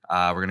under.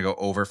 We're gonna go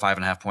over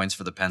 5.5 points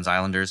for the Pens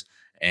Islanders.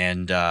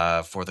 And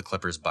for the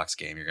Clippers-Bucks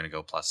game, you're going to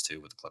go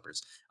 +2 with the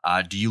Clippers.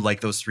 Do you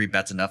like those 3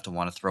 bets enough to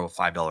want to throw a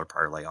 $5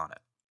 parlay on it?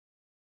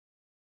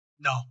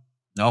 No.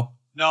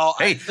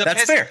 Hey,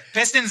 that's fair.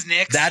 Pistons,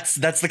 Knicks.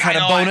 That's the kind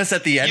of bonus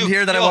at the end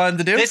here that I wanted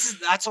to do.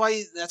 That's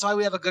why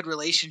we have a good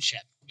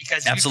relationship.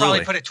 Because you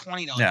probably put a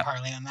 $20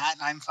 parlay on that,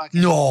 and I'm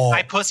fucking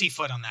I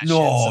pussyfoot on that.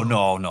 No.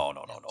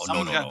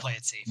 Someone's got to play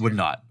it safe. Would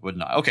not.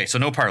 Okay, so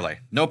no parlay.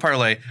 No.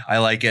 I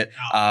like it.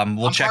 No.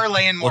 We'll check.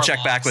 We'll check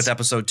loss. back with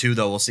episode 2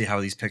 though. We'll see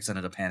how these picks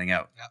ended up panning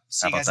out. Yep.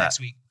 See you guys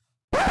next week.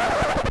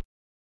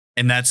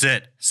 And that's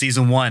it.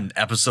 Season 1,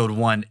 episode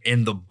 1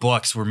 in the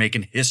books. We're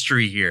making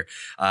history here.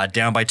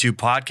 Down by 2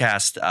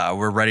 podcast.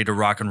 We're ready to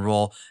rock and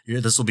roll.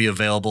 This will be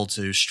available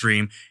to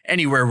stream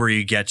anywhere where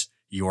you get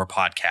your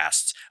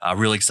podcasts.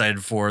 Really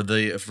excited for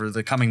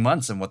the coming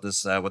months and what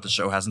the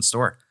show has in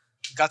store.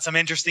 Got some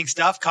interesting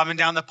stuff coming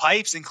down the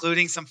pipes,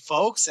 including some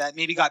folks that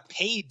maybe got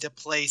paid to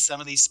play some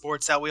of these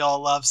sports that we all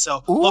love.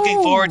 So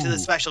looking forward to the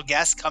special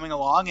guests coming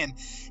along and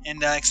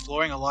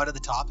exploring a lot of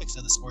the topics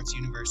of the sports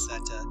universe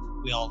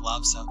that we all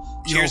love. So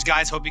cheers,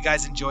 guys. Hope you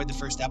guys enjoyed the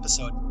first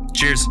episode.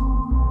 Cheers.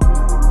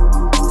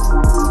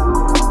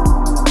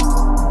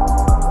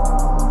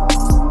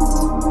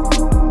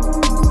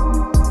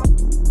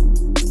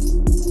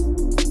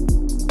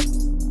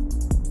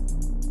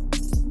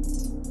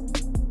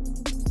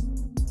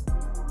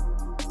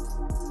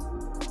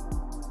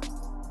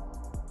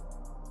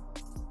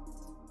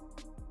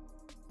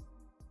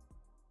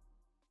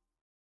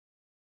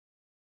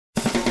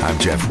 I'm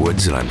Jeff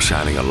Woods, and I'm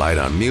shining a light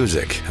on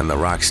music and the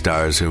rock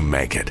stars who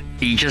make it.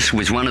 He just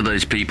was one of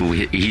those people,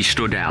 he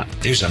stood out.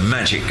 He was a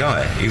magic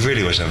guy. He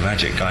really was a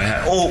magic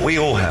guy. We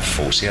all have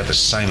faults. He had the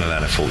same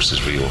amount of faults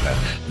as we all had.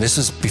 This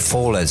is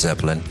before Led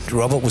Zeppelin.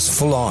 Robert was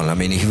full on. I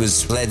mean, he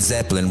was Led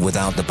Zeppelin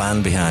without the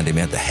band behind him.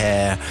 He had the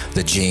hair,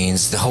 the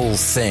jeans, the whole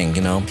thing,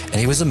 and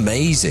he was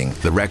amazing.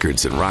 The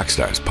Records and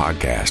Rockstars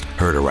podcast,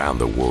 heard around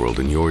the world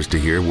and yours to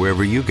hear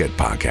wherever you get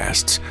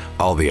podcasts.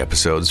 All the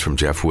episodes from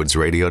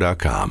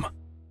jeffwoodsradio.com.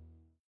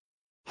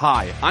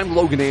 Hi, I'm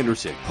Logan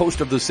Anderson, host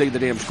of the Say the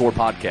Damn Score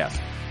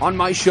podcast. On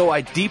my show,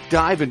 I deep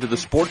dive into the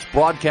sports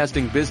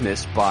broadcasting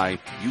business by,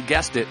 you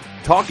guessed it,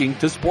 talking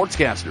to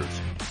sportscasters.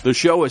 The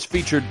show has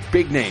featured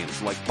big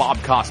names like Bob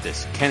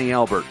Costas, Kenny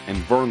Albert, and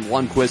Vern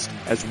Lundquist,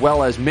 as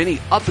well as many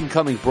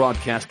up-and-coming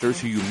broadcasters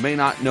who you may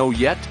not know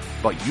yet,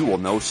 but you will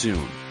know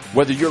soon.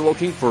 Whether you're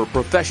looking for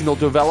professional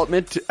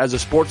development as a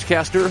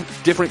sportscaster,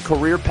 different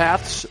career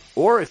paths,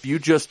 or if you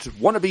just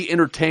want to be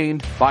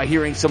entertained by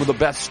hearing some of the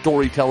best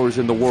storytellers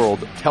in the world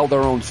tell their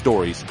own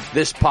stories,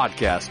 this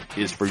podcast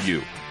is for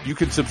you. You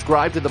can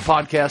subscribe to the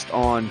podcast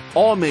on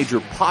all major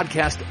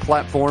podcast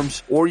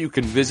platforms, or you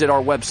can visit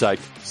our website,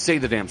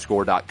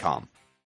 saythedamnscore.com.